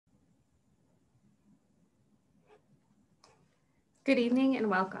Good evening and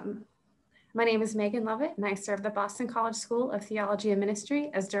welcome. My name is Megan Lovett and I serve the Boston College School of Theology and Ministry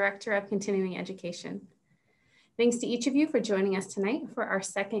as Director of Continuing Education. Thanks to each of you for joining us tonight for our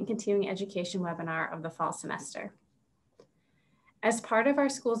second continuing education webinar of the fall semester. As part of our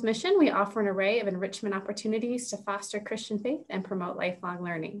school's mission, we offer an array of enrichment opportunities to foster Christian faith and promote lifelong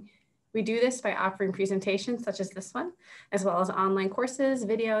learning. We do this by offering presentations such as this one, as well as online courses,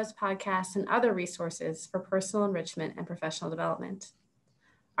 videos, podcasts, and other resources for personal enrichment and professional development.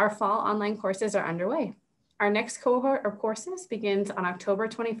 Our fall online courses are underway. Our next cohort of courses begins on October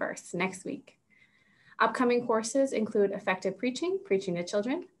 21st, next week. Upcoming courses include Effective Preaching, Preaching to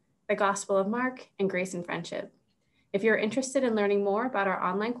Children, The Gospel of Mark, and Grace and Friendship. If you're interested in learning more about our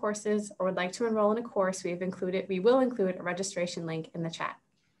online courses or would like to enroll in a course we will include a registration link in the chat.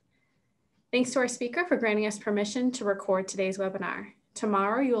 Thanks to our speaker for granting us permission to record today's webinar.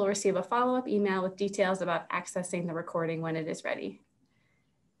 Tomorrow, you will receive a follow-up email with details about accessing the recording when it is ready.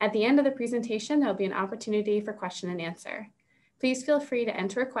 At the end of the presentation, there'll be an opportunity for question and answer. Please feel free to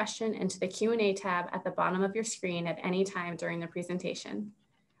enter a question into the Q&A tab at the bottom of your screen at any time during the presentation.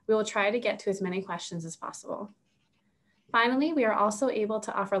 We will try to get to as many questions as possible. Finally, we are also able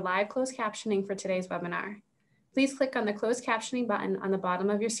to offer live closed captioning for today's webinar. Please click on the closed captioning button on the bottom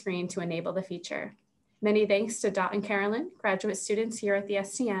of your screen to enable the feature. Many thanks to Dot and Carolyn, graduate students here at the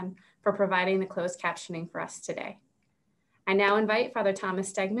STM, for providing the closed captioning for us today. I now invite Father Thomas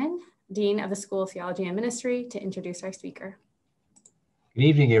Stegman, Dean of the School of Theology and Ministry, to introduce our speaker. Good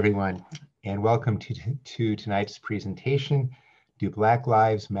evening, everyone, and welcome to tonight's presentation, Do Black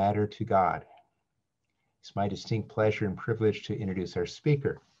Lives Matter to God? It's my distinct pleasure and privilege to introduce our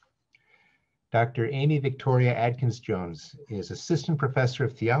speaker. Dr. Amey Victoria Adkins-Jones is Assistant Professor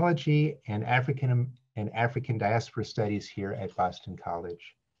of Theology and African Diaspora Studies here at Boston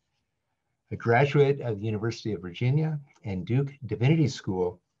College. A graduate of the University of Virginia and Duke Divinity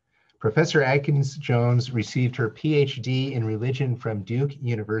School, Professor Adkins-Jones received her PhD in religion from Duke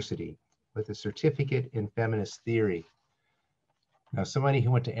University with a certificate in feminist theory. Now, somebody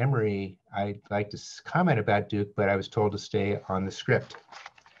who went to Emory, I'd like to comment about Duke, but I was told to stay on the script.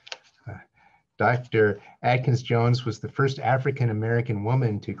 Dr. Adkins-Jones was the first African-American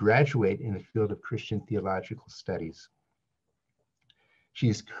woman to graduate in the field of Christian theological studies. She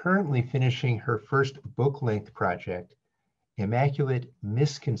is currently finishing her first book-length project, Immaculate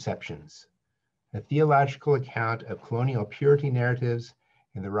Misconceptions, a theological account of colonial purity narratives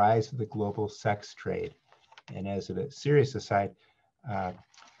and the rise of the global sex trade. And as a serious aside,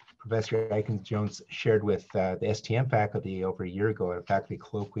 Professor Adkins-Jones shared with the STM faculty over a year ago at a faculty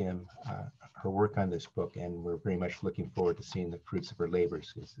colloquium her work on this book, and we're very much looking forward to seeing the fruits of her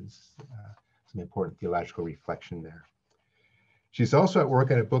labors. This is some important theological reflection there. She's also at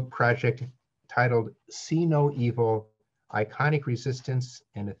work on a book project titled See No Evil, Iconic Resistance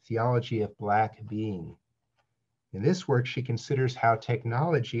and a Theology of Black Being. In this work, she considers how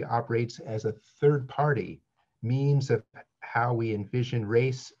technology operates as a third party, means of how we envision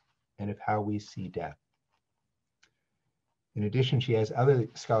race and of how we see death. In addition, she has other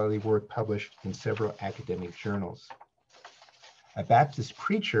scholarly work published in several academic journals. A Baptist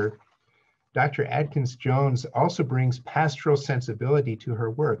preacher, Dr. Adkins-Jones also brings pastoral sensibility to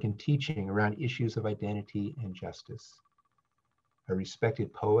her work and teaching around issues of identity and justice. A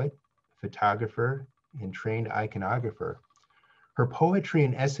respected poet, photographer, and trained iconographer, her poetry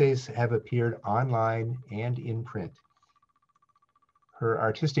and essays have appeared online and in print. Her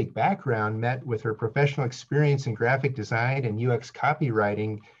artistic background met with her professional experience in graphic design and UX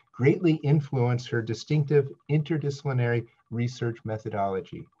copywriting greatly influenced her distinctive interdisciplinary research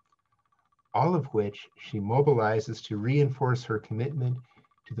methodology, all of which she mobilizes to reinforce her commitment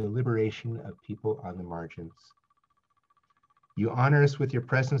to the liberation of people on the margins. You honor us with your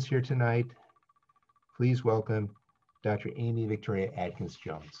presence here tonight. Please welcome Dr. Amey Victoria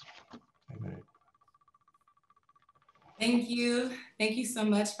Adkins-Jones. Thank you. Thank you so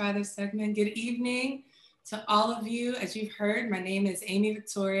much, Father Stegman. Good evening to all of you. As you've heard, my name is Amey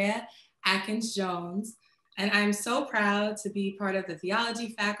Victoria Adkins-Jones, and I'm so proud to be part of the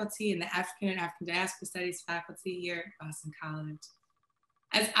theology faculty and the African and African Diaspora Studies faculty here at Boston College.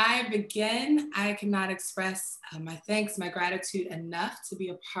 As I begin, I cannot express my thanks, my gratitude enough to be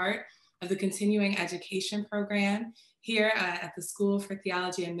a part of the continuing education program here at the School for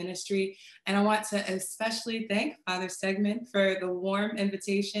Theology and Ministry. And I want to especially thank Father Stegman for the warm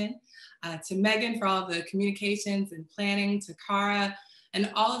invitation, to Megan for all of the communications and planning, to Cara, and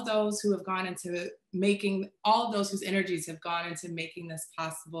all of those who have gone into making, all of those whose energies have gone into making this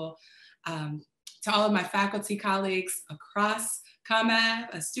possible. To all of my faculty colleagues across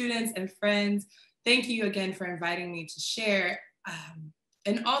ComAv, students and friends, thank you again for inviting me to share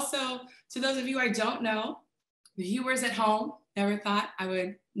And also, to those of you I don't know, viewers at home, never thought I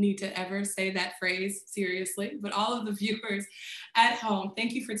would need to ever say that phrase seriously, but all of the viewers at home,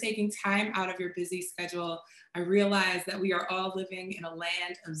 thank you for taking time out of your busy schedule. I realize that we are all living in a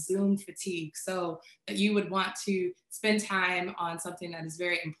land of Zoom fatigue, so that you would want to spend time on something that is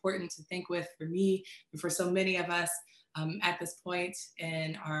very important to think with for me and for so many of us at this point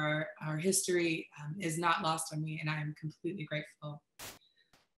in our history is not lost on me, and I am completely grateful.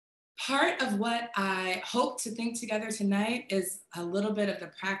 Part of what I hope to think together tonight is a little bit of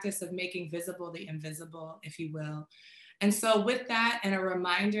the practice of making visible the invisible, if you will. And so with that, and a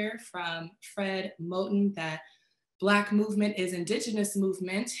reminder from Fred Moten that Black movement is indigenous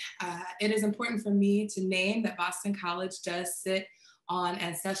movement, it is important for me to name that Boston College does sit on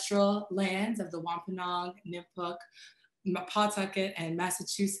ancestral lands of the Wampanoag, Nipmuc, Pawtucket, and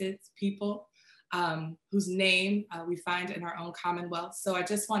Massachusetts people, whose name we find in our own Commonwealth. So I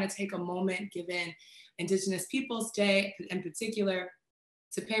just want to take a moment, given Indigenous Peoples Day in particular,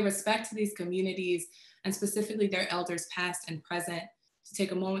 to pay respect to these communities and specifically their elders past and present, to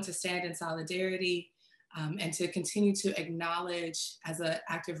take a moment to stand in solidarity and to continue to acknowledge as an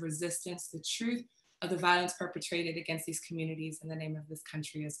act of resistance the truth of the violence perpetrated against these communities in the name of this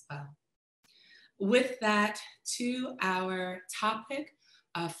country as well. With that, to our topic,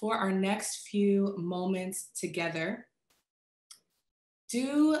 for our next few moments together,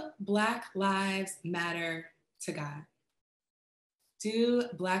 do Black lives matter to God? Do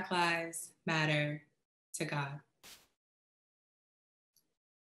Black lives matter to God?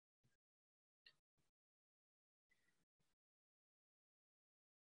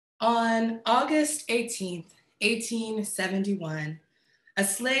 On August 18th, 1871, a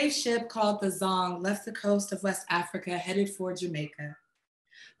slave ship called the Zong left the coast of West Africa headed for Jamaica.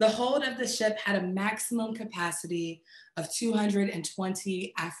 The hold of the ship had a maximum capacity of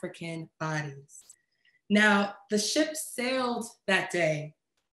 220 African bodies. Now, the ship sailed that day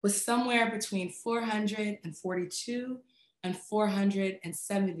with somewhere between 442 and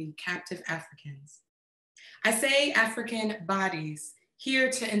 470 captive Africans. I say African bodies here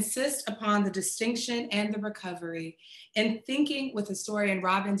to insist upon the distinction and the recovery in thinking with historian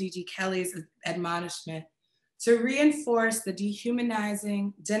Robin D.G. Kelly's admonishment to reinforce the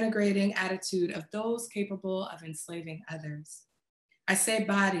dehumanizing, denigrating attitude of those capable of enslaving others. I say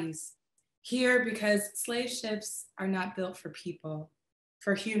bodies here because slave ships are not built for people,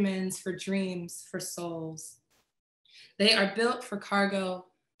 for humans, for dreams, for souls. They are built for cargo,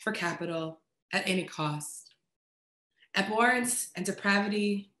 for capital, at any cost. Abhorrence and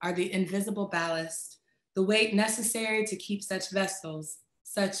depravity are the invisible ballast, the weight necessary to keep such vessels,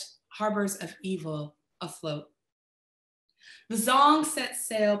 such harbors of evil, afloat. The Zong set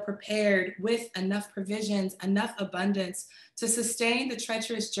sail prepared with enough provisions, enough abundance to sustain the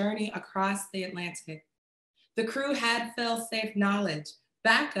treacherous journey across the Atlantic. The crew had fail-safe knowledge,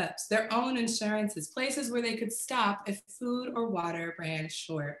 backups, their own insurances, places where they could stop if food or water ran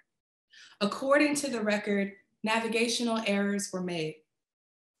short. According to the record, navigational errors were made.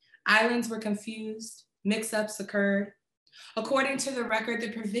 Islands were confused, mix-ups occurred. According to the record,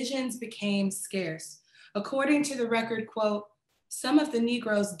 the provisions became scarce. According to the record, quote, some of the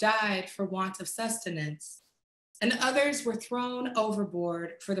Negroes died for want of sustenance, and others were thrown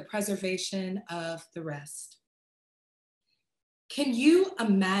overboard for the preservation of the rest. Can you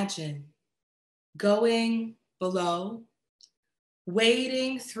imagine going below,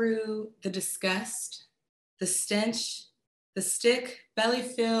 wading through the disgust, the stench, the stick, belly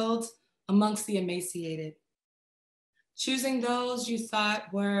filled amongst the emaciated, choosing those you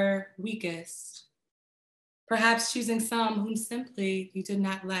thought were weakest, perhaps choosing some whom simply you did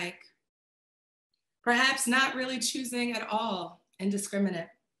not like, perhaps not really choosing at all, indiscriminate,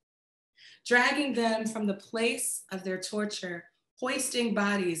 dragging them from the place of their torture, hoisting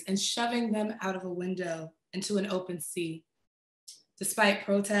bodies and shoving them out of a window into an open sea. Despite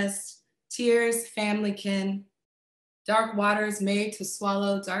protests, tears, family kin, dark waters made to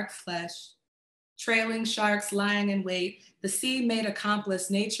swallow dark flesh, trailing sharks lying in wait, the sea made accomplice,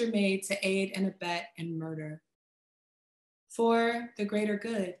 nature made to aid and abet in murder. For the greater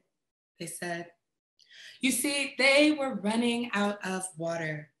good, they said. You see, they were running out of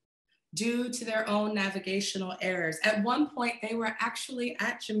water due to their own navigational errors. At one point, they were actually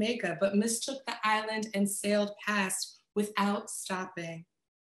at Jamaica, but mistook the island and sailed past without stopping.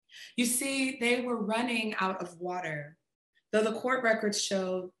 You see, they were running out of water, though the court records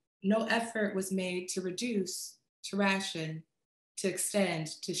showed no effort was made to reduce, to ration, to extend,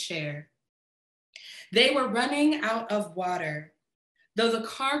 to share. They were running out of water, though the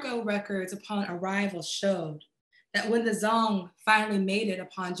cargo records upon arrival showed that when the Zong finally made it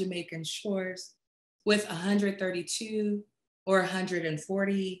upon Jamaican shores with 132 or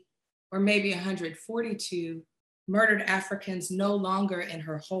 140 or maybe 142 murdered Africans no longer in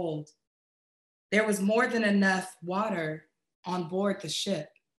her hold, there was more than enough water on board the ship.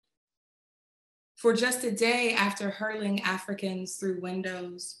 For just a day after hurling Africans through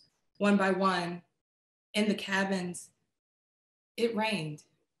windows, one by one, in the cabins, it rained.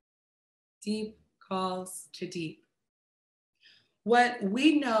 Deep calls to deep. What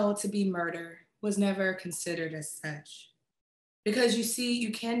we know to be murder was never considered as such. Because you see,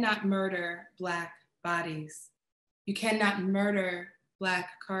 you cannot murder Black bodies. You cannot murder Black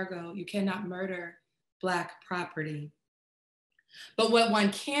cargo. You cannot murder Black property. But what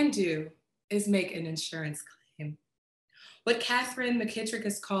one can do is make an insurance claim. What Catherine McKittrick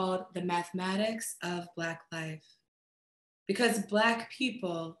has called the mathematics of Black life. Because Black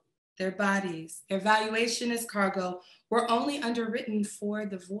people, their bodies, their valuation as cargo were only underwritten for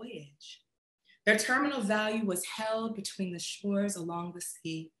the voyage. Their terminal value was held between the shores along the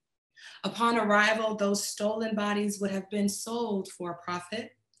sea. Upon arrival, those stolen bodies would have been sold for a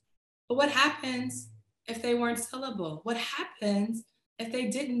profit. But what happens if they weren't sellable? What happens if they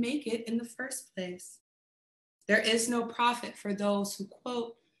didn't make it in the first place? There is no profit for those who,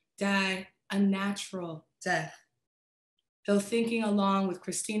 quote, die a natural death. Though thinking along with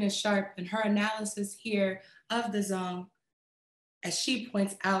Christina Sharp and her analysis here of the Zong, as she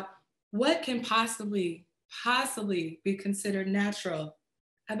points out, what can possibly be considered natural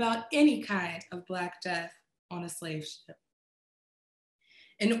about any kind of Black death on a slave ship?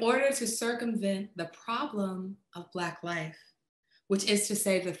 In order to circumvent the problem of Black life, which is to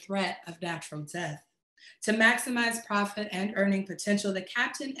say the threat of natural death, to maximize profit and earning potential, the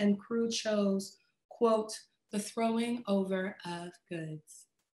captain and crew chose, quote, the throwing over of goods.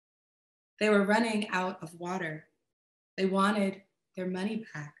 They were running out of water. They wanted their money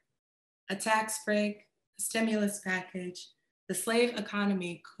back. A tax break, a stimulus package, the slave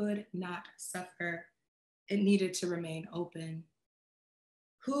economy could not suffer. It needed to remain open.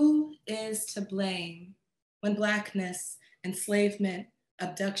 Who is to blame when Blackness, enslavement,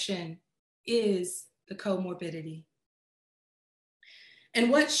 abduction is the comorbidity? And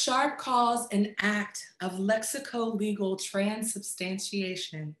what Sharp calls an act of lexico-legal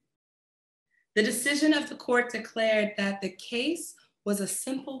transubstantiation. The decision of the court declared that the case was a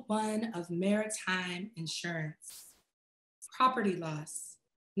simple one of maritime insurance, property loss,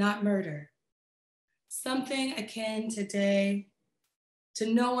 not murder. Something akin today to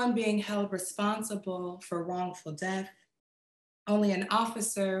no one being held responsible for wrongful death, only an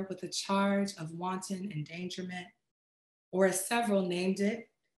officer with a charge of wanton endangerment, or as several named it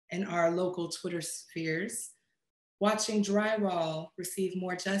in our local Twitter spheres, watching drywall receive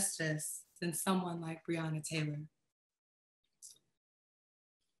more justice than someone like Breonna Taylor.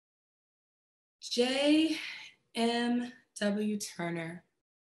 J.M.W. Turner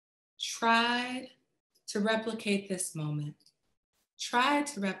tried to replicate this moment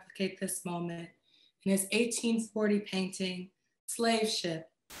in his 1840 painting, Slave Ship,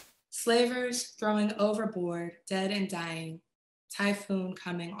 Slavers throwing overboard, dead and dying, typhoon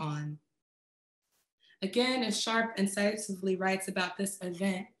coming on. Again, as Sharp incisively writes about this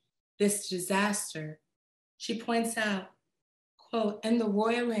event, this disaster, she points out, quote, in the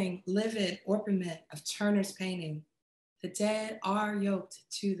roiling, livid orpiment of Turner's painting, the dead are yoked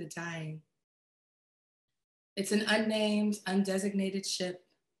to the dying. It's an unnamed, undesignated ship,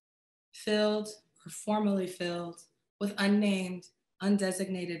 filled or formerly filled with unnamed,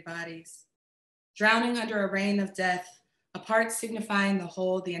 undesignated bodies, drowning under a rain of death, a part signifying the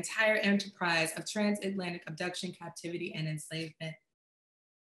whole, the entire enterprise of transatlantic abduction, captivity, and enslavement.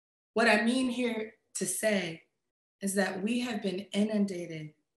 What I mean here to say is that we have been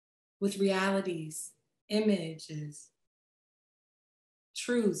inundated with realities, images,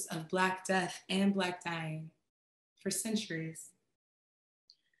 truths of Black death and Black dying for centuries.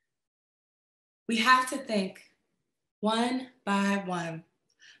 We have to think one by one,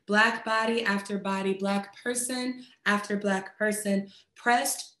 Black body after body, Black person after Black person,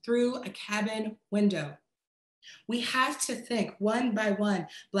 pressed through a cabin window. We have to think one by one,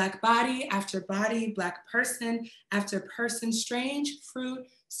 Black body after body, Black person after person, strange fruit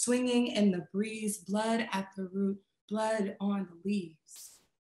swinging in the breeze, blood at the root, blood on the leaves.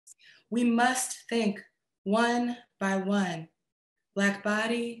 We must think one by one, Black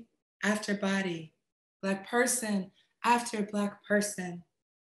body after body, Black person after Black person,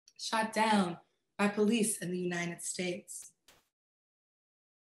 shot down by police in the United States.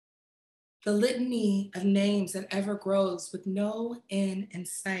 The litany of names that ever grows with no end in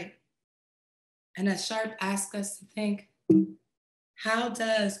sight. And as Sharp asks us to think, how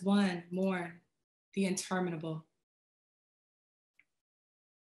does one mourn the interminable?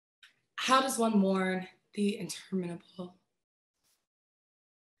 How does one mourn the interminable?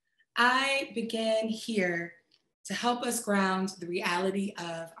 I began here to help us ground the reality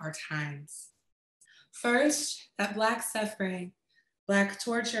of our times. First, that Black suffering, Black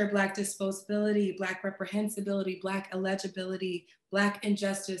torture, Black disposability, Black reprehensibility, Black illegibility, Black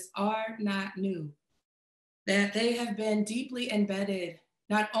injustice are not new. That they have been deeply embedded,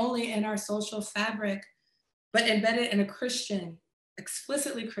 not only in our social fabric, but embedded in a Christian,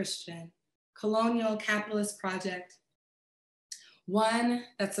 explicitly Christian, colonial capitalist project, one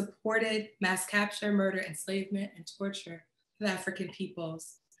that supported mass capture, murder, enslavement, and torture of African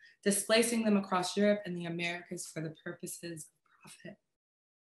peoples, displacing them across Europe and the Americas for the purposes of profit.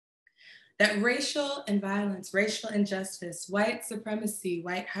 That racial imbalance, racial injustice, white supremacy,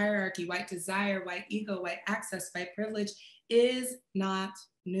 white hierarchy, white desire, white ego, white access, white privilege is not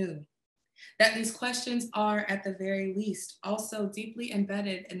new. That these questions are, at the very least, also deeply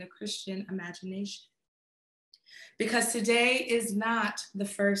embedded in the Christian imagination. Because today is not the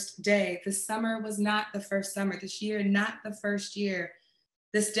first day. This summer was not the first summer. This year, not the first year.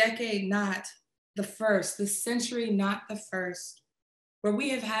 This decade, not the first. This century, not the first. Where we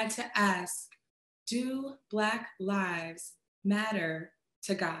have had to ask, do Black lives matter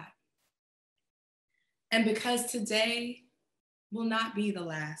to God? And because today will not be the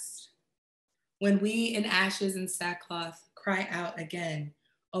last, when we in ashes and sackcloth cry out again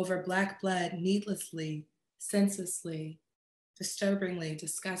over Black blood needlessly, senselessly, disturbingly,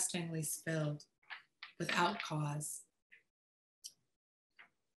 disgustingly spilled without cause.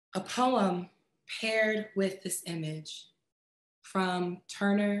 A poem paired with this image from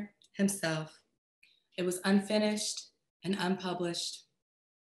Turner himself. It was unfinished and unpublished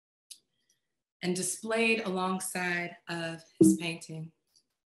and displayed alongside of his painting.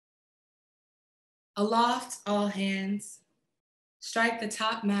 Aloft, all hands, strike the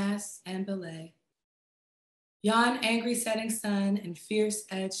topmast and belay. Yon angry setting sun and fierce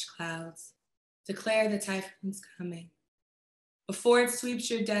edged clouds declare the typhoon's coming. Before it sweeps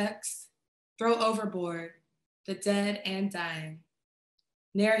your decks, throw overboard the dead and dying.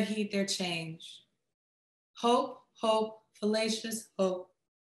 Ne'er heed their change. Hope, hope, fallacious hope,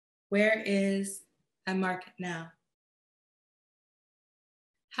 where is thy market now?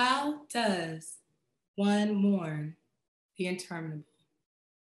 How does one mourn the interminable?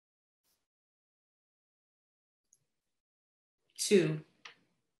 2,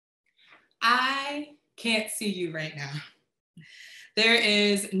 I can't see you right now. There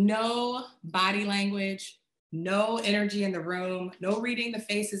is no body language, no energy in the room, no reading the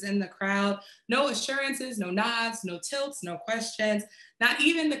faces in the crowd, no assurances, no nods, no tilts, no questions, not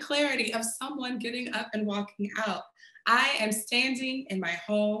even the clarity of someone getting up and walking out. I am standing in my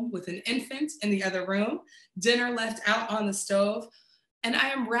home with an infant in the other room, dinner left out on the stove, and I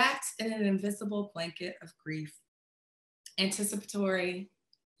am wrapped in an invisible blanket of grief. Anticipatory,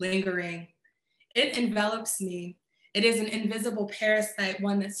 lingering. It envelops me. It is an invisible parasite,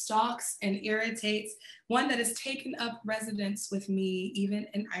 one that stalks and irritates, one that has taken up residence with me, even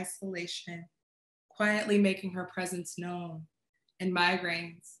in isolation, quietly making her presence known in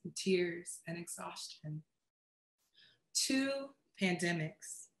migraines, and tears, and exhaustion. 2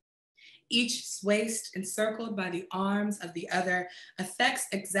 pandemics, each swayed encircled by the arms of the other, effects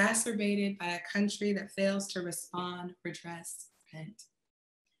exacerbated by a country that fails to respond, redress, repent.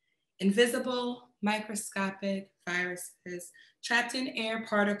 Invisible, microscopic viruses trapped in air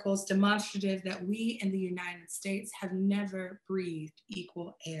particles demonstrative that we in the United States have never breathed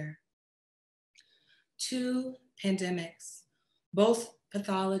equal air. 2 pandemics, both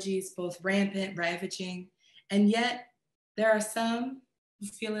pathologies, both rampant, ravaging, and yet there are some who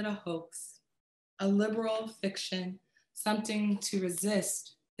feel it a hoax, a liberal fiction, something to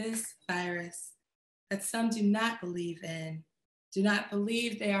resist this virus that some do not believe in, do not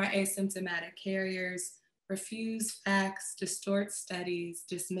believe they are asymptomatic carriers, refuse facts, distort studies,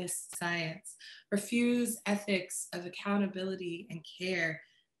 dismiss science, refuse ethics of accountability and care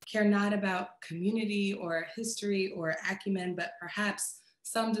not about community or history or acumen, but perhaps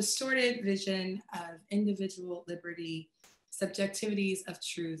some distorted vision of individual liberty, subjectivities of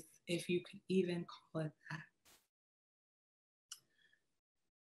truth, if you could even call it that.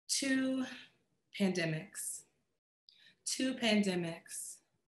 2 pandemics. 2 pandemics.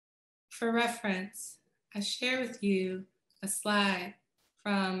 For reference, I share with you a slide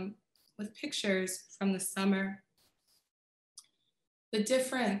with pictures from the summer. The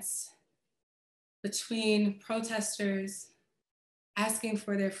difference between protesters asking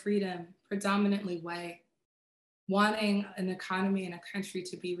for their freedom, predominantly white, wanting an economy and a country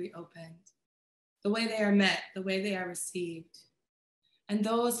to be reopened, the way they are met, the way they are received, and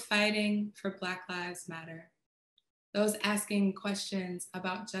those fighting for Black Lives Matter, those asking questions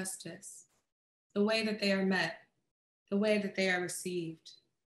about justice, the way that they are met, the way that they are received.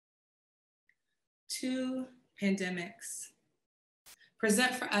 2 pandemics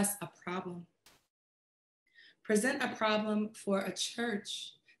present for us a problem. Present a problem for a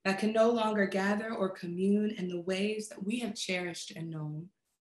church that can no longer gather or commune in the ways that we have cherished and known,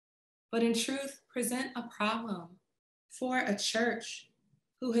 but in truth present a problem for a church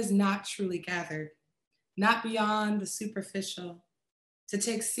who has not truly gathered, not beyond the superficial, to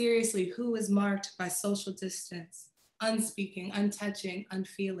take seriously who is marked by social distance, unspeaking, untouching,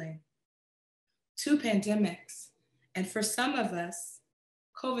 unfeeling. 2 pandemics, and for some of us,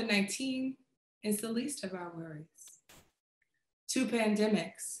 COVID-19 is the least of our worries. 2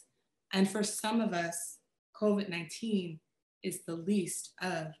 pandemics, and for some of us, COVID-19 is the least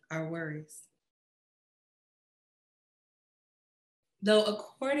of our worries. Though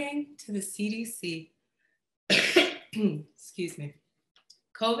according to the CDC, excuse me,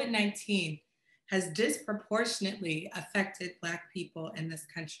 COVID-19 has disproportionately affected Black people in this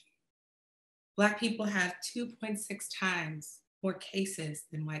country. Black people have 2.6 times more cases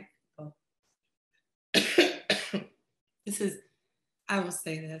than white people. I will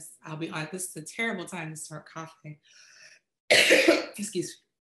say this, I'll be honest, this is a terrible time to start coughing. Excuse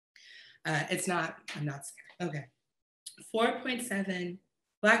me. I'm not sick. Okay. 4.7,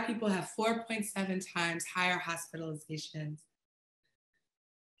 Black people have 4.7 times higher hospitalizations.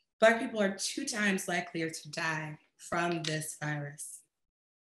 Black people are 2 times likelier to die from this virus.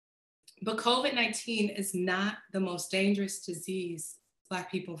 But COVID-19 is not the most dangerous disease Black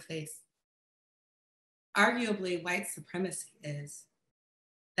people face. Arguably, white supremacy is.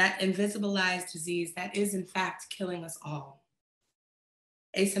 That invisibilized disease that is in fact killing us all.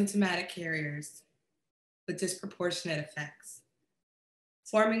 Asymptomatic carriers with disproportionate effects,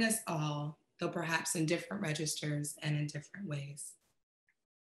 forming us all, though perhaps in different registers and in different ways.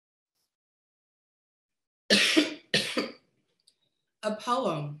 A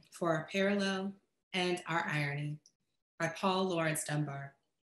poem for our parallel and our irony by Paul Laurence Dunbar.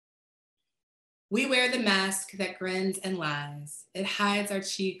 We wear the mask that grins and lies. It hides our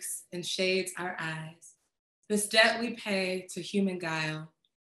cheeks and shades our eyes. This debt we pay to human guile.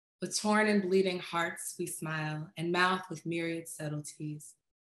 With torn and bleeding hearts we smile and mouth with myriad subtleties.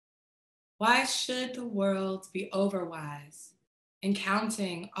 Why should the world be overwise in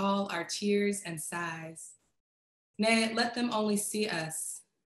counting all our tears and sighs? Nay, let them only see us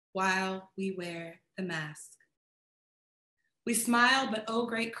while we wear the mask. We smile, but oh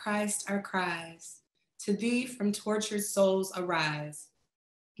great Christ, our cries to thee from tortured souls arise.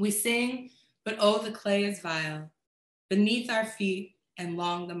 We sing, but oh the clay is vile beneath our feet and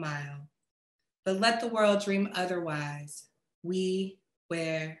long the mile. But let the world dream otherwise. We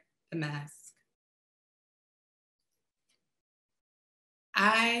wear the mask.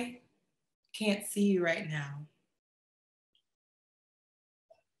 I can't see you right now.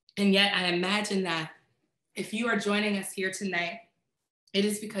 And yet I imagine that if you are joining us here tonight, it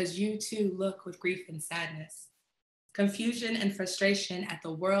is because you too look with grief and sadness, confusion and frustration at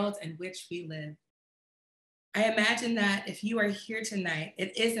the world in which we live. I imagine that if you are here tonight,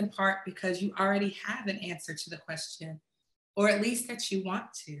 it is in part because you already have an answer to the question, or at least that you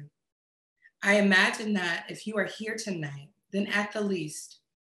want to. I imagine that if you are here tonight, then at the least,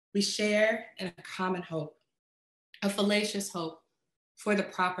 we share in a common hope, a fallacious hope for the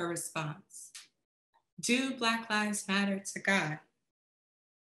proper response. Do Black Lives Matter to God?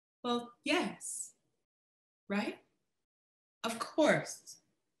 Well, yes, right? Of course.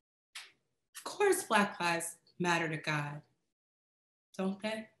 Of course Black lives matter to God, don't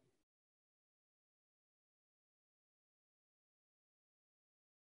they?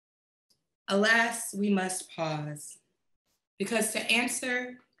 Alas, we must pause, because to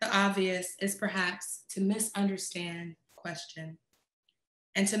answer the obvious is perhaps to misunderstand the question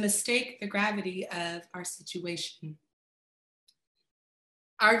and to mistake the gravity of our situation.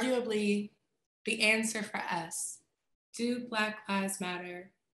 Arguably, the answer for us, do Black Lives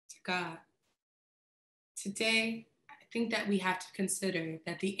Matter to God? Today, I think that we have to consider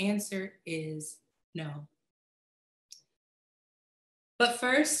that the answer is no. But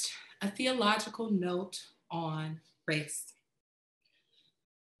first, a theological note on race.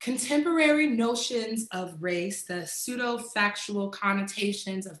 Contemporary notions of race, the pseudo-factual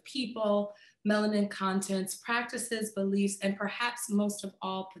connotations of people, melanin contents, practices, beliefs, and perhaps most of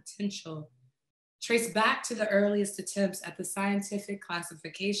all, potential, trace back to the earliest attempts at the scientific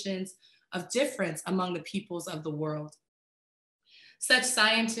classifications of difference among the peoples of the world. Such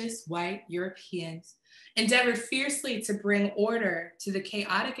scientists, white Europeans, endeavored fiercely to bring order to the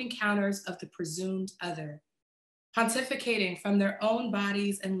chaotic encounters of the presumed other, pontificating from their own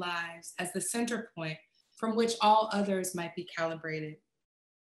bodies and lives as the center point from which all others might be calibrated.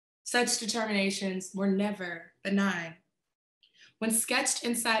 Such determinations were never benign. When sketched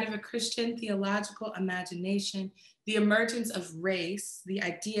inside of a Christian theological imagination, the emergence of race, the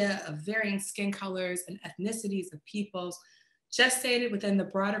idea of varying skin colors and ethnicities of peoples, gestated within the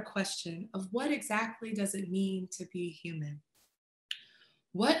broader question of what exactly does it mean to be human?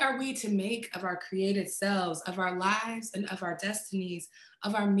 What are we to make of our created selves, of our lives and of our destinies,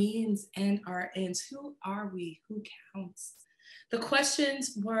 of our means and our ends? Who are we? Who counts? The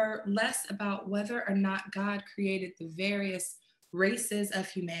questions were less about whether or not God created the various races of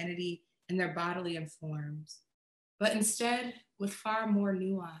humanity in their bodily forms, but instead, with far more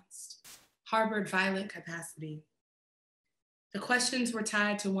nuanced, harbored violent capacity. The questions were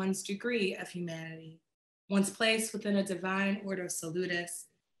tied to one's degree of humanity, one's place within a divine order salutis,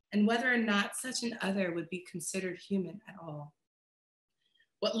 and whether or not such an other would be considered human at all.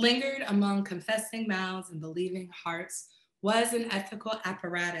 What lingered among confessing mouths and believing hearts was an ethical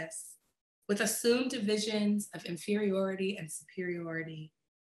apparatus with assumed divisions of inferiority and superiority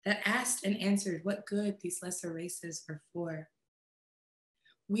that asked and answered what good these lesser races were for.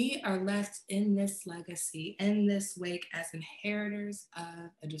 We are left in this legacy, in this wake, as inheritors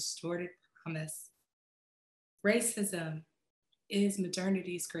of a distorted promise. Racism is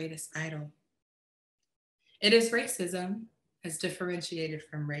modernity's greatest idol. It is racism, as differentiated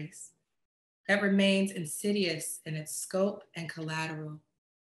from race, that remains insidious in its scope and collateral,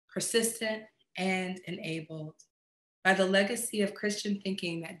 persistent and enabled by the legacy of Christian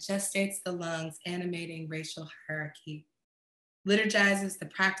thinking that gestates the lungs animating racial hierarchy, liturgizes the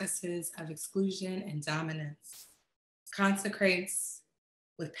practices of exclusion and dominance, consecrates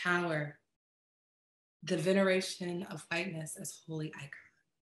with power the veneration of whiteness as holy icon.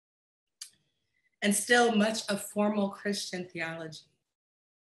 And still much of formal Christian theology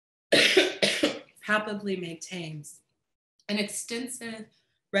palpably maintains an extensive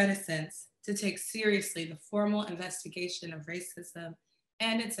reticence to take seriously the formal investigation of racism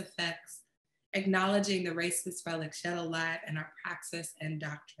and its effects, acknowledging the racist relic shed alive in our praxis and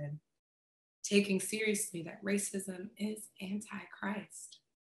doctrine, taking seriously that racism is anti-Christ.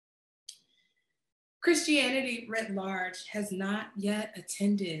 Christianity writ large has not yet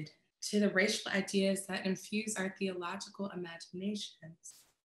attended to the racial ideas that infuse our theological imaginations.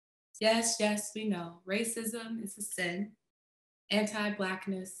 Yes, we know racism is a sin.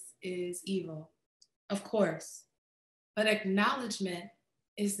 Anti-Blackness is evil, of course, but acknowledgement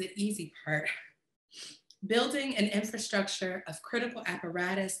is the easy part. Building an infrastructure of critical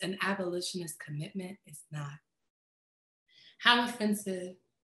apparatus and abolitionist commitment is not. How offensive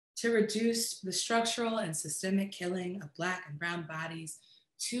to reduce the structural and systemic killing of Black and brown bodies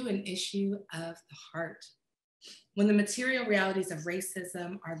to an issue of the heart, when the material realities of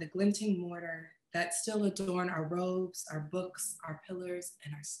racism are the glinting mortar that still adorn our robes, our books, our pillars,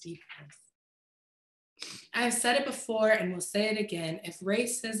 and our steeples. I have said it before and will say it again, if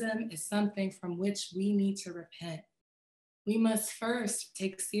racism is something from which we need to repent, we must first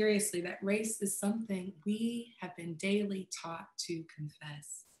take seriously that race is something we have been daily taught to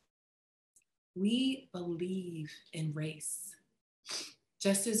confess. We believe in race,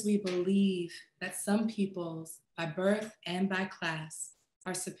 just as we believe that some peoples, by birth and by class,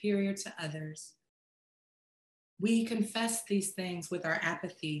 are superior to others. We confess these things with our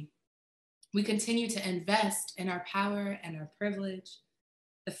apathy. We continue to invest in our power and our privilege.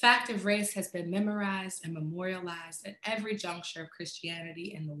 The fact of race has been memorized and memorialized at every juncture of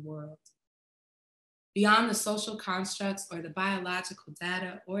Christianity in the world. Beyond the social constructs or the biological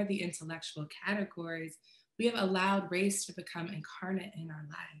data or the intellectual categories, we have allowed race to become incarnate in our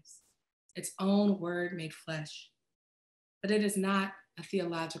lives, its own word made flesh. But it is not a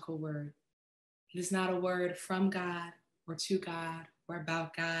theological word. It is not a word from God or to God or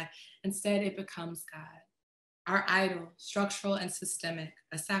about God. Instead, it becomes God, our idol, structural and systemic,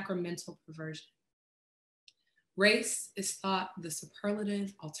 a sacramental perversion. Race is thought the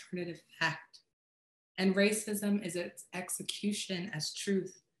superlative alternative fact, and racism is its execution as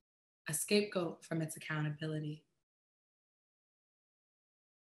truth, a scapegoat from its accountability.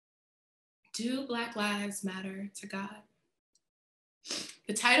 Do Black lives matter to God?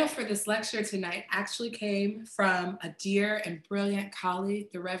 The title for this lecture tonight actually came from a dear and brilliant colleague,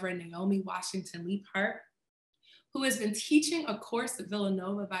 the Reverend Naomi Washington Leaphart, who has been teaching a course at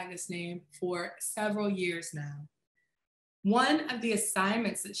Villanova by this name for several years now. One of the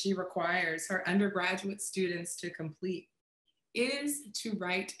assignments that she requires her undergraduate students to complete is to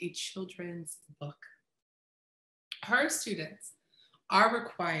write a children's book. Her students are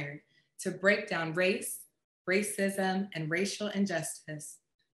required to break down race, racism, and racial injustice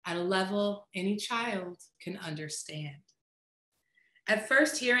at a level any child can understand. At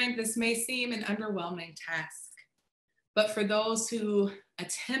first hearing, this may seem an underwhelming task, but for those who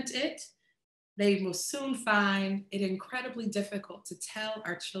attempt it, they will soon find it incredibly difficult to tell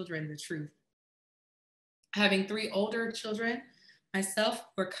our children the truth. Having 3 older children, myself,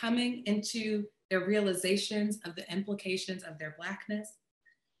 were coming into their realizations of the implications of their Blackness,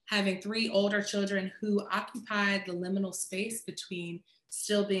 having 3 older children who occupied the liminal space between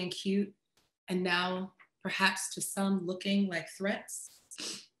still being cute and now perhaps to some looking like threats,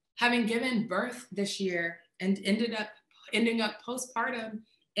 having given birth this year and ending up postpartum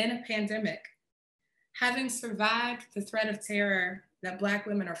in a pandemic, having survived the threat of terror that Black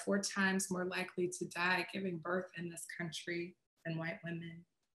women are 4 times more likely to die giving birth in this country than white women,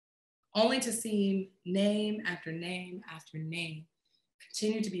 only to see name after name after name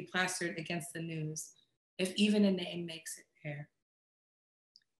continue to be plastered against the news, if even a name makes it there.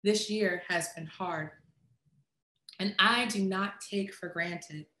 This year has been hard, and I do not take for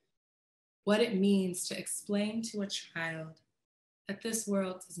granted what it means to explain to a child that this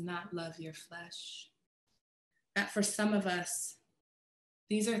world does not love your flesh, that for some of us,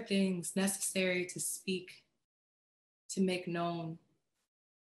 these are things necessary to speak, to make known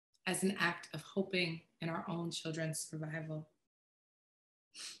as an act of hoping in our own children's survival.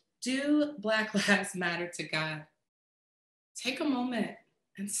 Do Black Lives Matter to God? Take a moment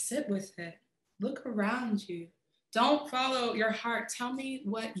and sit with it. Look around you. Don't follow your heart. Tell me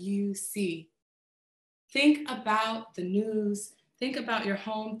what you see. Think about the news. Think about your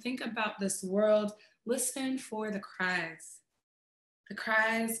home. Think about this world. Listen for the cries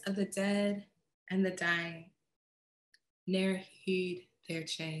of the dead and the dying. Ne'er heed their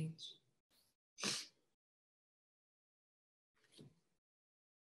change.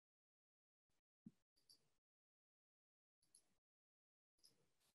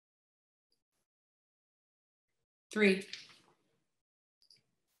 Three,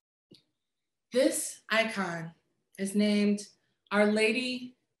 this icon is named Our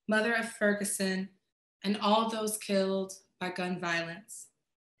Lady, Mother of Ferguson, and all those killed by gun violence.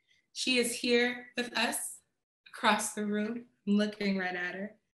 She is here with us across the room. I'm looking right at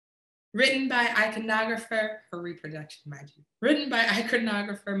her. Written by iconographer, her reproduction, mind you. Written by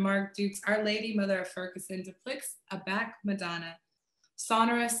iconographer Mark Dukes, Our Lady, Mother of Ferguson depicts a back Madonna,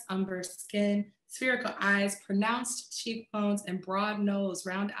 sonorous umber skin, spherical eyes, pronounced cheekbones, and broad nose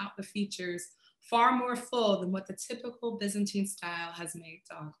round out the features, far more full than what the typical Byzantine style has made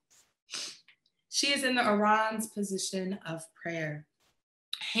dogs. She is in the Iran's position of prayer,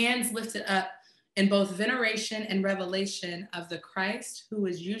 hands lifted up in both veneration and revelation of the Christ who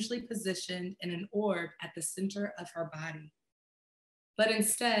is usually positioned in an orb at the center of her body. But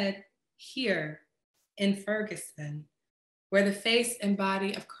instead, here in Ferguson, where the face and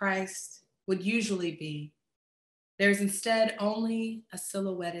body of Christ would usually be, there's instead only a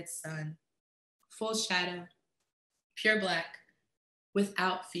silhouetted sun, full shadow, pure Black,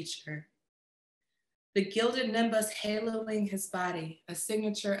 without feature. The gilded nimbus haloing his body, a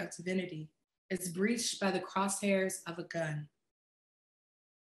signature of divinity, is breached by the crosshairs of a gun.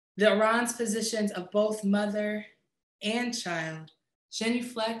 The Iran's positions of both mother and child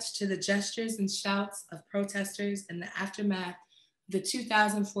genuflect to the gestures and shouts of protesters in the aftermath of the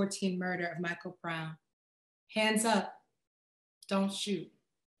 2014 murder of Michael Brown. Hands up, don't shoot.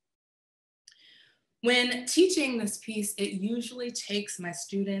 When teaching this piece, it usually takes my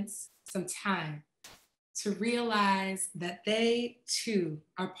students some time to realize that they too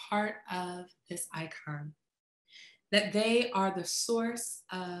are part of this icon, that they are the source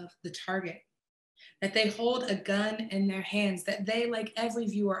of the target, that they hold a gun in their hands, that they, like every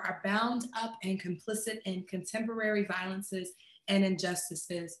viewer, are bound up and complicit in contemporary violences and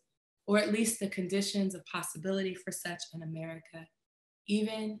injustices, or at least the conditions of possibility for such in America,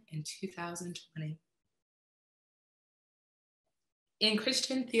 even in 2020. In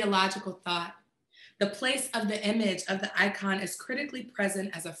Christian theological thought, the place of the image of the icon is critically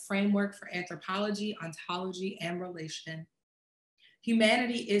present as a framework for anthropology, ontology, and relation.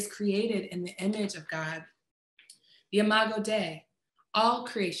 Humanity is created in the image of God, the imago Dei, all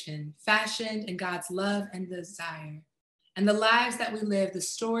creation fashioned in God's love and desire. And the lives that we live, the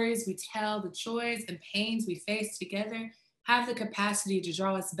stories we tell, the joys and pains we face together have the capacity to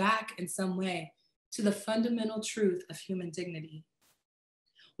draw us back in some way to the fundamental truth of human dignity.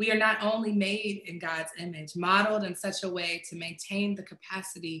 We are not only made in God's image, modeled in such a way to maintain the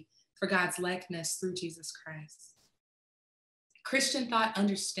capacity for God's likeness through Jesus Christ. Christian thought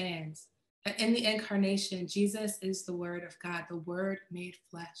understands that in the incarnation, Jesus is the Word of God, the Word made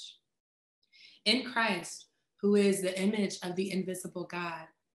flesh. In Christ, who is the image of the invisible God,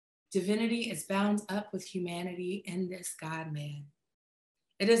 divinity is bound up with humanity in this God-man.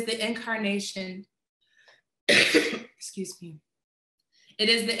 It is the incarnation, excuse me. It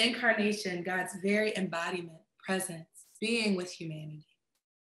is the incarnation, God's very embodiment, presence, being with humanity,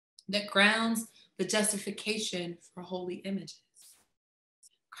 that grounds the justification for holy images.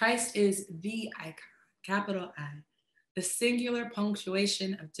 Christ is the icon, capital I, the singular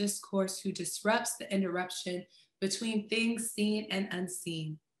punctuation of discourse who disrupts the interruption between things seen and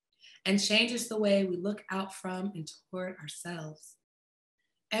unseen, and changes the way we look out from and toward ourselves.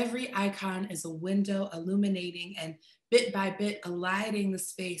 Every icon is a window illuminating and bit by bit eliding the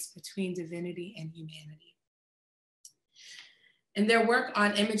space between divinity and humanity. In their work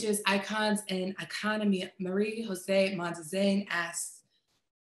on images, icons, and economy, Marie-José Montaigne asks,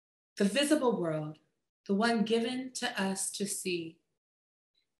 the visible world, the one given to us to see,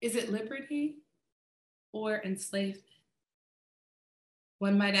 is it liberty or enslavement?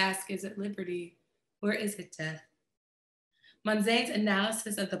 One might ask, is it liberty or is it death? Montaigne's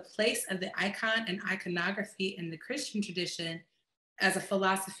analysis of the place of the icon and iconography in the Christian tradition as a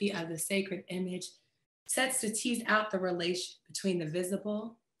philosophy of the sacred image sets to tease out the relation between the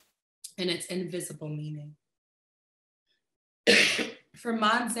visible and its invisible meaning. For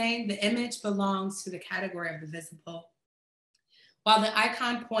Montaigne, the image belongs to the category of the visible, while the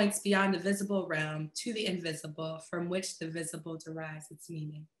icon points beyond the visible realm to the invisible from which the visible derives its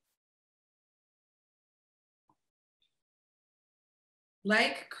meaning.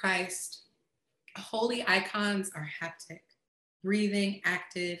 Like Christ, holy icons are haptic, breathing,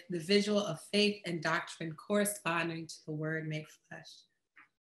 active, the visual of faith and doctrine corresponding to the Word made flesh.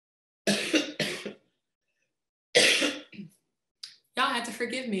 Y'all have to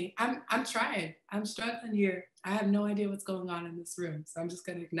forgive me. I'm trying. I'm struggling here. I have no idea what's going on in this room, so I'm just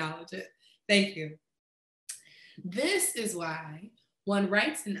going to acknowledge it. Thank you. This is why one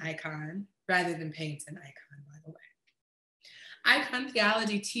writes an icon rather than paints an icon, by the way. Icon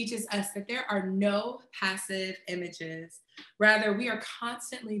theology teaches us that there are no passive images. Rather, we are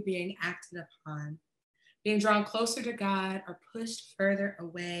constantly being acted upon, being drawn closer to God or pushed further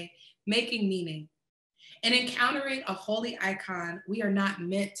away, making meaning. In encountering a holy icon, we are not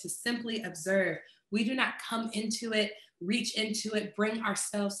meant to simply observe. We do not come into it, reach into it, bring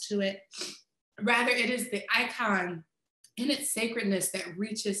ourselves to it. Rather, it is the icon in its sacredness that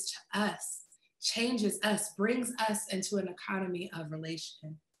reaches to us, changes us, brings us into an economy of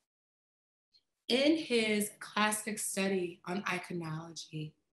relation. In his classic study on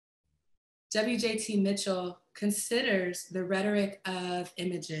iconology, W.J.T. Mitchell considers the rhetoric of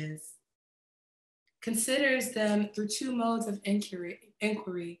images, considers them through two modes of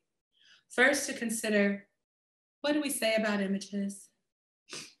inquiry. First, to consider, what do we say about images?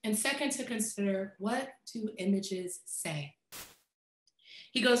 And second, to consider, what do images say?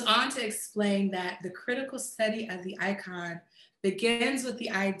 He goes on to explain that the critical study of the icon begins with the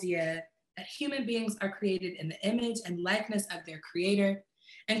idea that human beings are created in the image and likeness of their creator,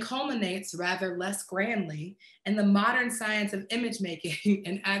 and culminates rather less grandly in the modern science of image making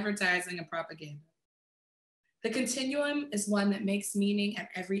and advertising and propaganda. The continuum is one that makes meaning at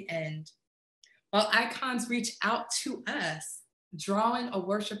every end. While icons reach out to us, drawing a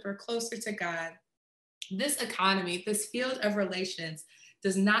worshiper closer to God, this economy, this field of relations,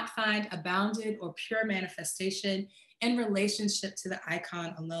 does not find a bounded or pure manifestation in relationship to the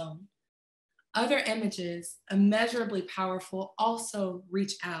icon alone. Other images, immeasurably powerful, also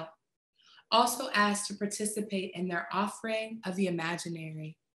reach out, also ask to participate in their offering of the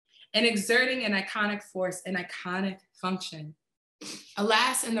imaginary, and exerting an iconic force, an iconic function.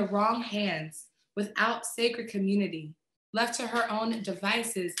 Alas, in the wrong hands, without sacred community, left to her own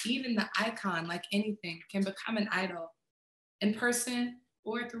devices, even the icon, like anything, can become an idol, in person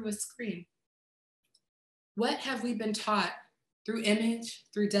or through a screen. What have we been taught through image,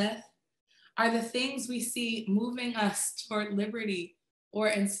 through death? Are the things we see moving us toward liberty or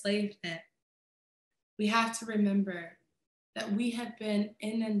enslavement? We have to remember that we have been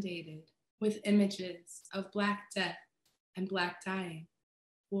inundated with images of Black death and Black dying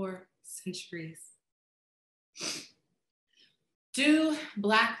for centuries. Do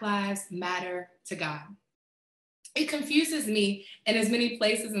Black lives matter to God? It confuses me in as many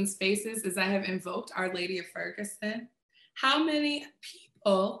places and spaces as I have invoked Our Lady of Ferguson. How many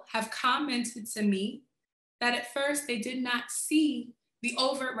people have commented to me that at first they did not see the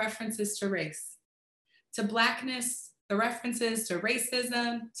overt references to race, to Blackness, the references to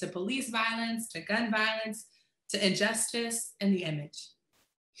racism, to police violence, to gun violence, to injustice in the image.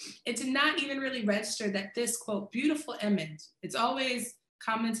 It did not even really register that this, quote, beautiful image, it's always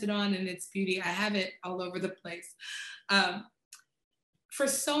commented on in its beauty. I have it all over the place. For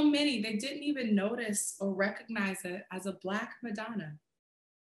so many, they didn't even notice or recognize it as a Black Madonna.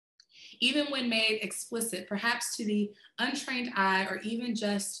 Even when made explicit, perhaps to the untrained eye or even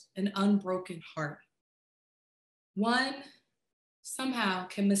just an unbroken heart. One somehow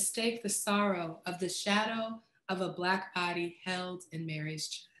can mistake the sorrow of the shadow of a Black body held in Mary's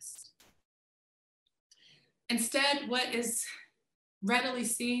chest. Instead, what is readily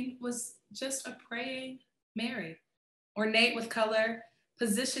seen was just a praying Mary, ornate with color,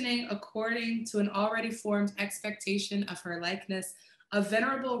 positioning according to an already formed expectation of her likeness, a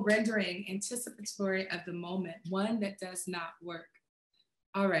venerable rendering anticipatory of the moment, one that does not work.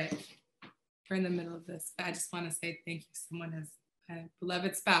 All right, we're in the middle of this, but I just want to say thank you. Someone has, my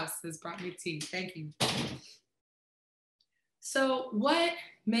beloved spouse has brought me tea. Thank you. So what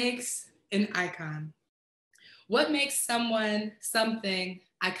makes an icon? What makes someone something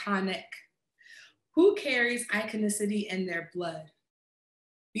iconic? Who carries iconicity in their blood?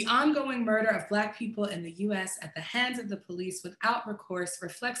 The ongoing murder of Black people in the US at the hands of the police without recourse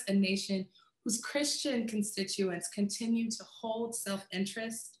reflects a nation whose Christian constituents continue to hold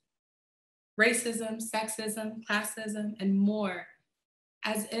self-interest, racism, sexism, classism, and more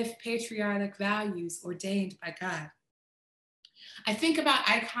as if patriotic values ordained by God. I think about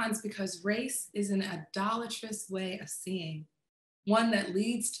icons because race is an idolatrous way of seeing, one that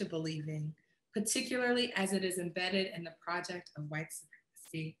leads to believing, particularly as it is embedded in the project of white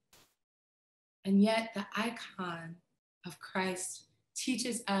supremacy. And yet the icon of Christ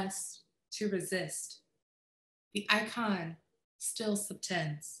teaches us to resist. The icon still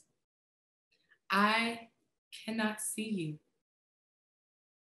subtends. I cannot see you.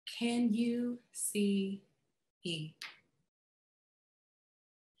 Can you see me?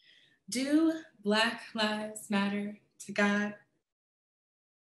 Do Black lives matter to God?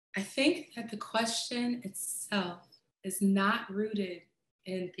 I think that the question itself is not rooted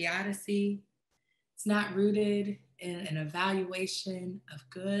in theodicy. It's not rooted in an evaluation of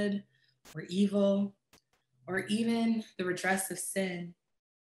good or evil, or even the redress of sin.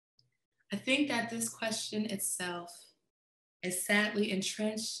 I think that this question itself is sadly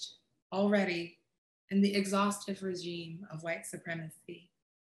entrenched already in the exhaustive regime of white supremacy.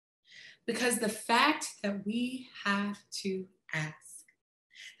 Because the fact that we have to ask,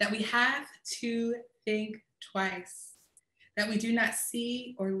 that we have to think twice, that we do not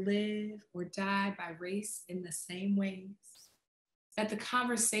see or live or die by race in the same ways, that the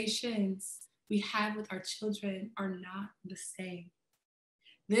conversations we have with our children are not the same.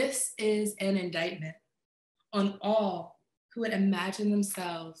 This is an indictment on all who would imagine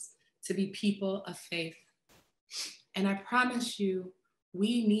themselves to be people of faith. And I promise you,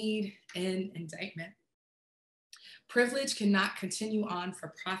 we need an indictment. Privilege cannot continue on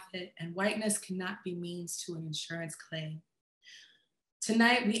for profit, and whiteness cannot be means to an insurance claim.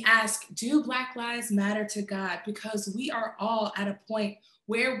 Tonight, we ask, do Black lives matter to God? Because we are all at a point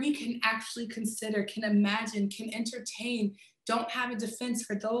where we can actually consider, can imagine, can entertain, don't have a defense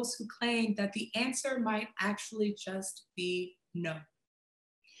for those who claim that the answer might actually just be no.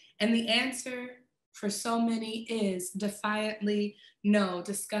 And the answer for so many is defiantly no,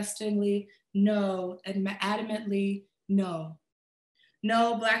 disgustingly no, and adamantly no.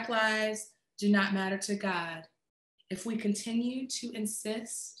 No, Black lives do not matter to God if we continue to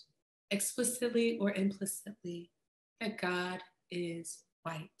insist explicitly or implicitly that God is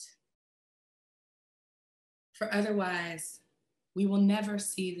white. For otherwise, we will never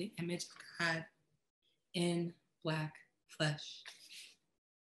see the image of God in Black flesh.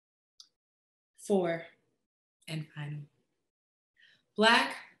 4, and final.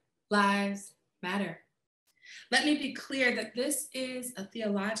 Black lives matter. Let me be clear that this is a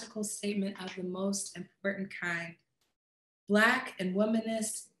theological statement of the most important kind. Black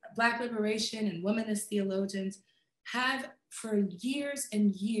liberation and womanist theologians have for years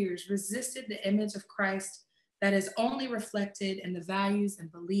and years resisted the image of Christ that is only reflected in the values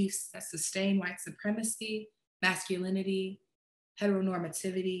and beliefs that sustain white supremacy, masculinity,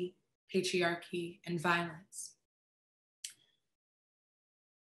 heteronormativity, patriarchy, and violence.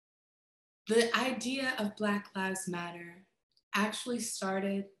 The idea of Black Lives Matter actually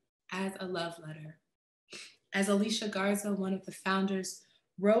started as a love letter. As Alicia Garza, one of the founders,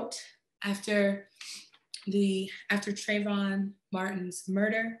 wrote after after Trayvon Martin's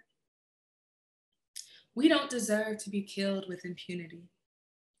murder, we don't deserve to be killed with impunity.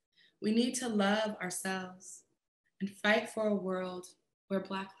 We need to love ourselves and fight for a world where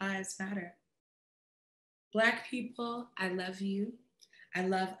Black lives matter. Black people, I love you. I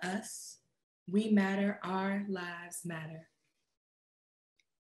love us. We matter. Our lives matter.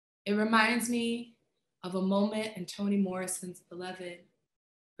 It reminds me of a moment in Toni Morrison's Beloved,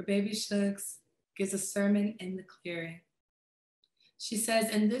 where Baby Suggs gives a sermon in the clearing. She says,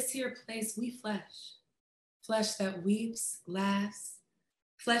 in this here place, we flesh that weeps, laughs,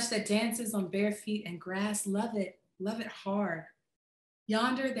 flesh that dances on bare feet and grass. Love it hard.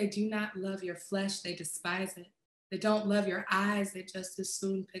 Yonder, they do not love your flesh, they despise it. They don't love your eyes, they just as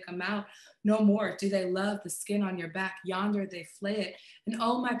soon pick them out. No more do they love the skin on your back. Yonder, they flay it. And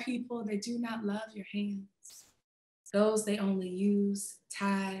oh, my people, they do not love your hands. Those they only use,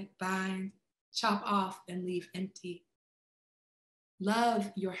 tie, bind, chop off, and leave empty. Love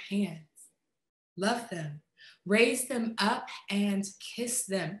your hands. Love them. Raise them up and kiss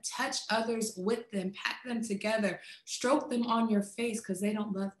them. Touch others with them. Pat them together. Stroke them on your face because they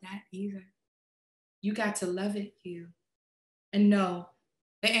don't love that either. You got to love it, you. And no,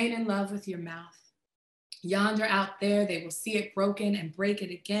 they ain't in love with your mouth. Yonder out there, they will see it broken and break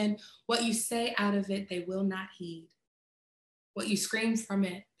it again. What you say out of it, they will not heed. What you scream from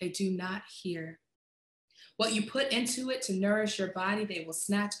it, they do not hear. What you put into it to nourish your body, they will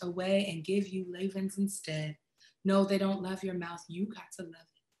snatch away and give you leavings instead. No, they don't love your mouth. You got to love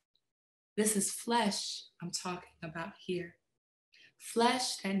it. This is flesh I'm talking about here.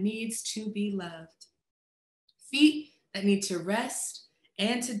 Flesh that needs to be loved. Feet that need to rest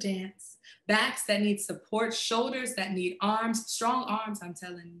and to dance. Backs that need support. Shoulders that need arms. Strong arms, I'm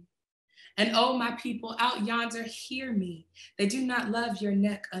telling you. And oh, my people out yonder, hear me. They do not love your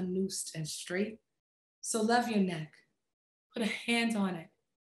neck unnoosed and straight. So love your neck. Put a hand on it.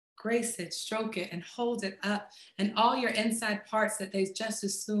 Grace it, stroke it, and hold it up. And all your inside parts that they just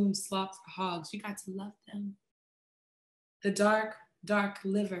as soon slop for hogs, you got to love them. The dark, dark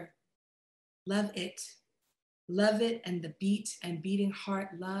liver, love it. Love it, and the beat and beating heart,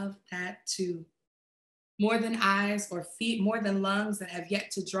 love that too. More than eyes or feet, more than lungs that have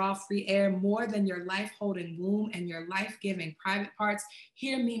yet to draw free air, more than your life-holding womb and your life-giving private parts,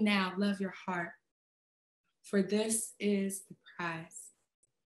 hear me now, love your heart. For this is the prize.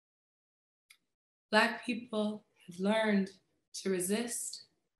 Black people have learned to resist,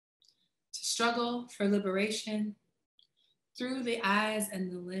 to struggle for liberation through the eyes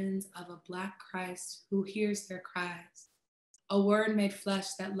and the lens of a Black Christ who hears their cries, a word made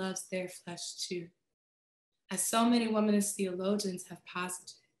flesh that loves their flesh too. As so many womanist theologians have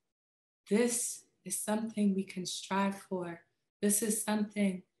posited, this is something we can strive for. This is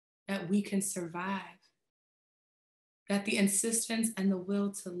something that we can survive. That the insistence and the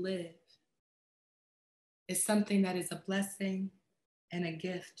will to live is something that is a blessing and a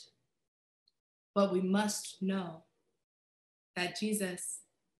gift. But we must know that Jesus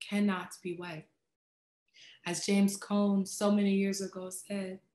cannot be white. As James Cone so many years ago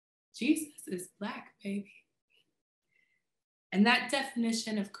said, Jesus is Black, baby. And that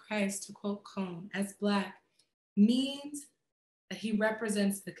definition of Christ, to quote Cone, as Black, means that he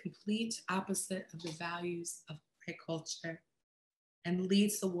represents the complete opposite of the values of white culture and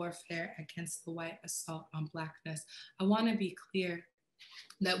leads the warfare against the white assault on Blackness. I want to be clear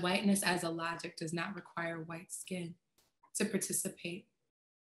that whiteness as a logic does not require white skin to participate,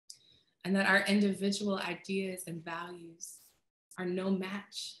 and that our individual ideas and values are no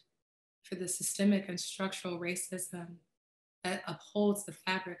match for the systemic and structural racism that upholds the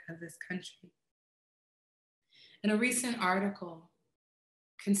fabric of this country. In a recent article,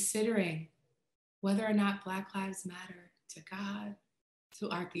 considering whether or not Black lives matter to God, to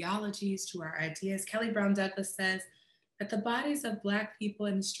our theologies, to our ideas, Kelly Brown Douglas says that the bodies of Black people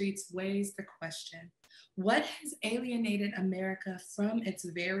in the streets weighs the question, what has alienated America from its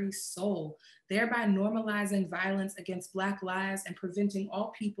very soul, thereby normalizing violence against Black lives and preventing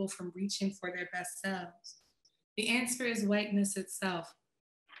all people from reaching for their best selves? The answer is whiteness itself.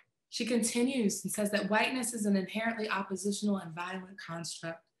 She continues and says that whiteness is an inherently oppositional and violent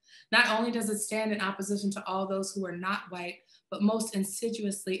construct. Not only does it stand in opposition to all those who are not white, but most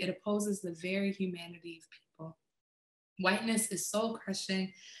insidiously, it opposes the very humanity of people. Whiteness is soul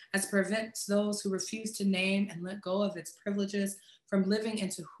crushing as it prevents those who refuse to name and let go of its privileges from living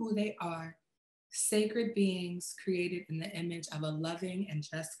into who they are, sacred beings created in the image of a loving and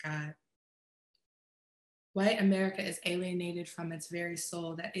just God. White America is alienated from its very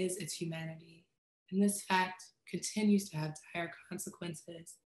soul that is its humanity. And this fact continues to have dire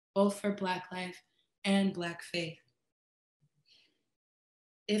consequences, both for Black life and Black faith.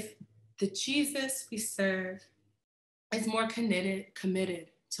 If the Jesus we serve is more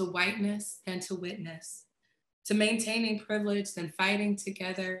committed to whiteness than to witness, to maintaining privilege than fighting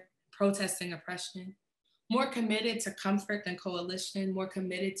together, protesting oppression, more committed to comfort than coalition, more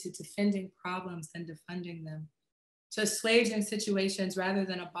committed to defending problems than defunding them, to assuaging situations rather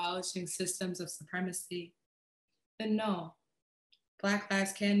than abolishing systems of supremacy, then no, Black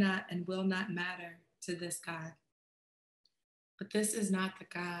lives cannot and will not matter to this God. But this is not the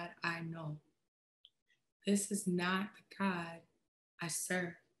God I know. This is not the God I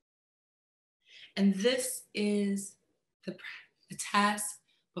serve. And this is the task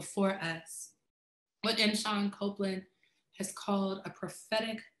before us, what M. Sean Copeland has called a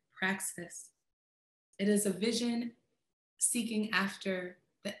prophetic praxis. It is a vision seeking after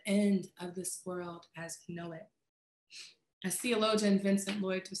the end of this world as we know it. As theologian Vincent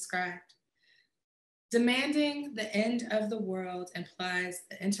Lloyd described, demanding the end of the world implies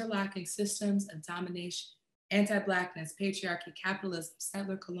the interlocking systems of domination, anti-Blackness, patriarchy, capitalism,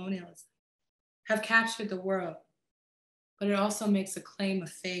 settler colonialism have captured the world, but it also makes a claim of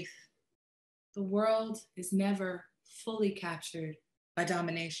faith. The world is never fully captured by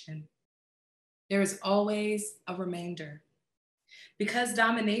domination. There is always a remainder. Because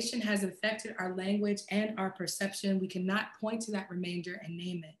domination has infected our language and our perception, we cannot point to that remainder and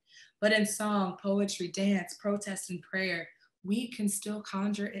name it. But in song, poetry, dance, protest, and prayer, we can still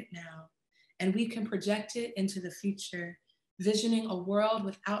conjure it now, and we can project it into the future, visioning a world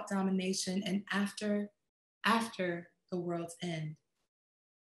without domination and after the world's end.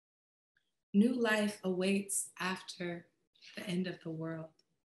 New life awaits after the end of the world.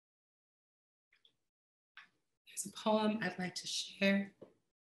 There's a poem I'd like to share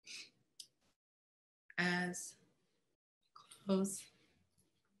as we close.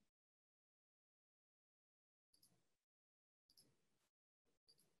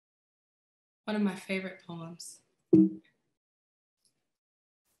 One of my favorite poems.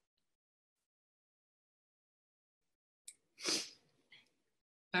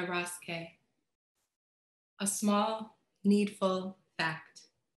 By Ross Kay. A small, needful fact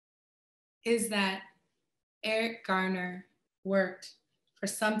is that Eric Garner worked for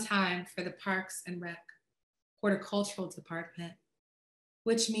some time for the Parks and Rec Horticultural Department,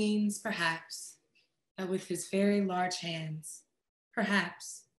 which means perhaps that with his very large hands,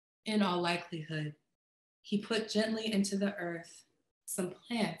 perhaps in all likelihood, he put gently into the earth some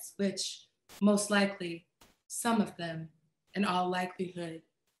plants which most likely, some of them in all likelihood,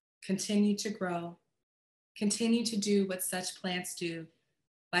 continue to grow, continue to do what such plants do,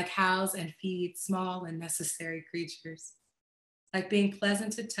 like house and feed small and necessary creatures, like being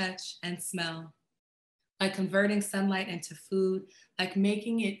pleasant to touch and smell, like converting sunlight into food, like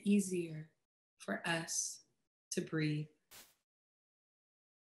making it easier for us to breathe.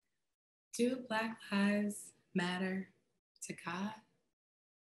 Do Black lives matter to God?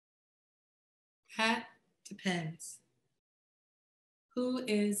 That depends. Who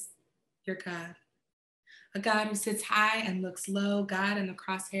is your God? A God who sits high and looks low, God in the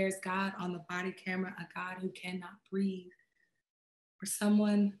crosshairs, God on the body camera, a God who cannot breathe, or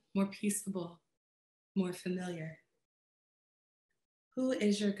someone more peaceable, more familiar? Who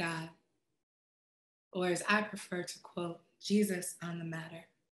is your God? Or as I prefer to quote Jesus on the matter,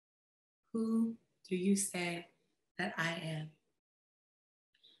 who do you say that I am?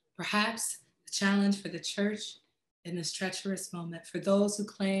 Perhaps the challenge for the church in this treacherous moment, for those who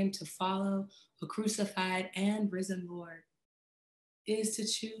claim to follow a crucified and risen Lord, is to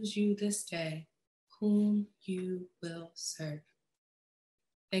choose you this day, whom you will serve.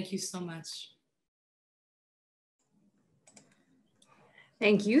 Thank you so much.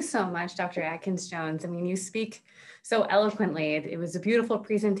 Thank you so much, Dr. Adkins-Jones. I mean, you speak so eloquently. It was a beautiful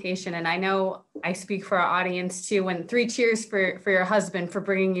presentation. And I know I speak for our audience too, and 3 cheers for your husband for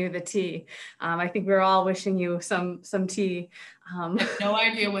bringing you the tea. I think we're all wishing you some tea. I have no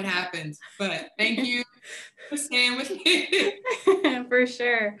idea what happened, but thank you for staying with me. For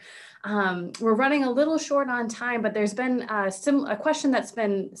sure. We're running a little short on time, but there's been a question that's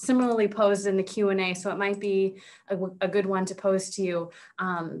been similarly posed in the Q&A, so it might be a good one to pose to you.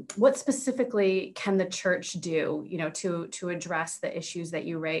 What specifically can the church do, to address the issues that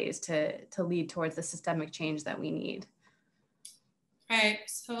you raised to lead towards the systemic change that we need? Right.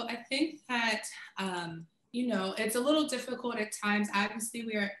 So I think that, it's a little difficult at times. Obviously,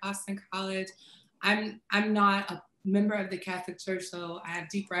 we are at Boston College. I'm not a member of the Catholic Church, so I have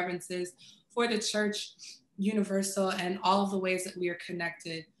deep reverences for the Church universal and all of the ways that we are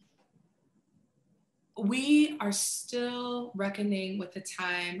connected. we are still reckoning with a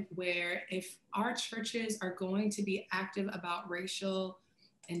time where if our churches are going to be active about racial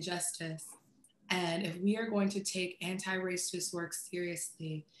injustice, and if we are going to take anti-racist work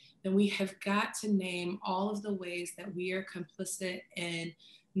seriously, then we have got to name all of the ways that we are complicit in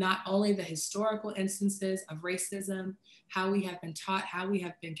not only the historical instances of racism, how we have been taught, how we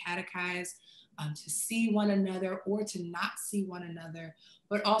have been catechized to see one another or to not see one another,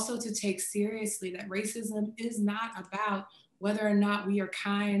 but also to take seriously that racism is not about whether or not we are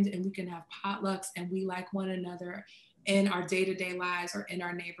kind and we can have potlucks and we like one another in our day-to-day lives or in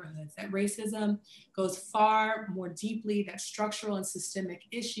our neighborhoods. That racism goes far more deeply, that structural and systemic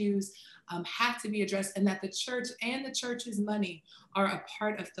issues have to be addressed, and that the church and the church's money are a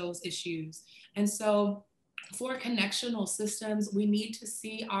part of those issues. And so for connectional systems, we need to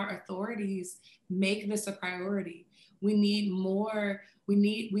see our authorities make this a priority. We need more, we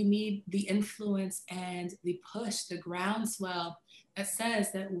need the influence and the push, the groundswell that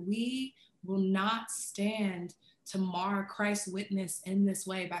says that we will not stand to mar Christ's witness in this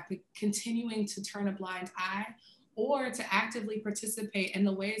way by continuing to turn a blind eye or to actively participate in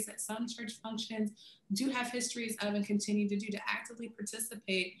the ways that some church functions do have histories of and continue to do, to actively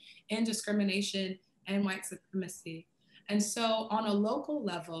participate in discrimination and white supremacy. And so on a local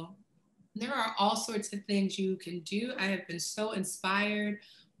level, there are all sorts of things you can do. I have been so inspired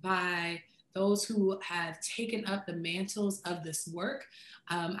by those who have taken up the mantles of this work.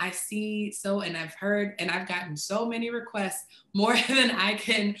 I see and I've heard, and I've gotten so many requests, more than I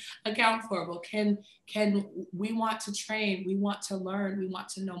can account for. Well, can we want to train, we want to learn, we want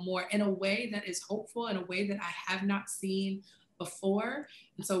to know more in a way that is hopeful, in a way that I have not seen before.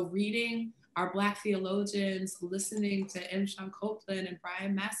 And so reading our Black theologians, listening to M. Sean Copeland and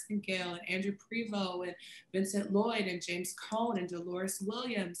Brian Maskengale and Andrew Prevost and Vincent Lloyd and James Cone and Dolores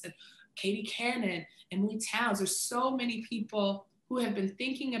Williams and Katie Cannon and Lee Towns. There's so many people who have been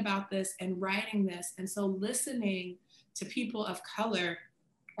thinking about this and writing this. And so listening to people of color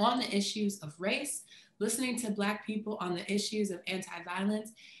on the issues of race, listening to Black people on the issues of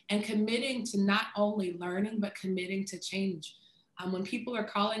anti-violence, and committing to not only learning, but committing to change. When people are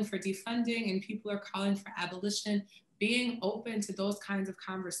calling for defunding and people are calling for abolition, being open to those kinds of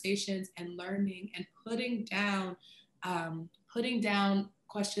conversations and learning and putting down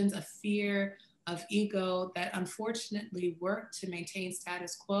questions of fear, of ego that unfortunately work to maintain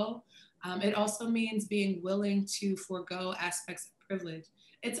status quo. It also means being willing to forego aspects of privilege.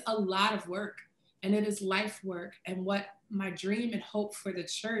 It's a lot of work, and it is life work. And what my dream and hope for the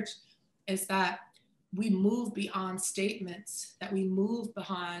church is that we move beyond statements, that we move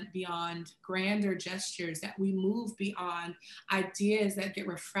beyond grander gestures, that we move beyond ideas that get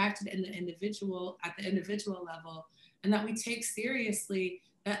refracted in the individual, at the individual level, and that we take seriously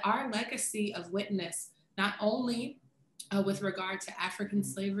that our legacy of witness, not only with regard to African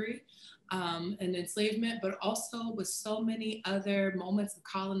slavery and enslavement, but also with so many other moments of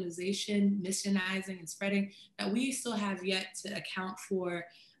colonization, missionizing, and spreading, that we still have yet to account for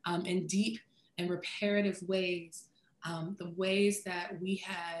in deep and reparative ways, the ways that we,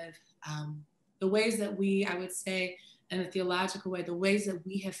 I would say, in a theological way, the ways that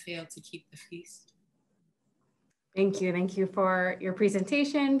we have failed to keep the feast. Thank you. Thank you for your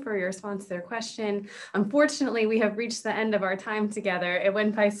presentation, for your response to their question. Unfortunately, we have reached the end of our time together. It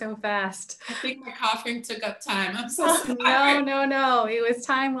went by so fast. I think my coughing took up time. I'm so sorry. No. It was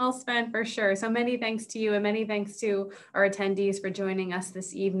time well spent for sure. So many thanks to you and many thanks to our attendees for joining us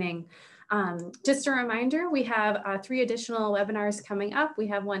this evening. Just a reminder, we have 3 additional webinars coming up. We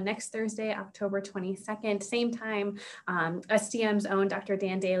have one next Thursday, October 22nd, same time. SDM's own Dr.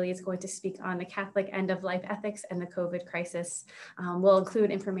 Dan Daly is going to speak on the Catholic end-of-life ethics and the COVID crisis. We'll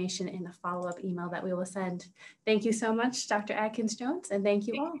include information in the follow-up email that we will send. Thank you so much, Dr. Adkins-Jones, and thank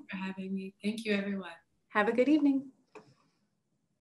you all. Thank you for having me. Thank you, everyone. Have a good evening.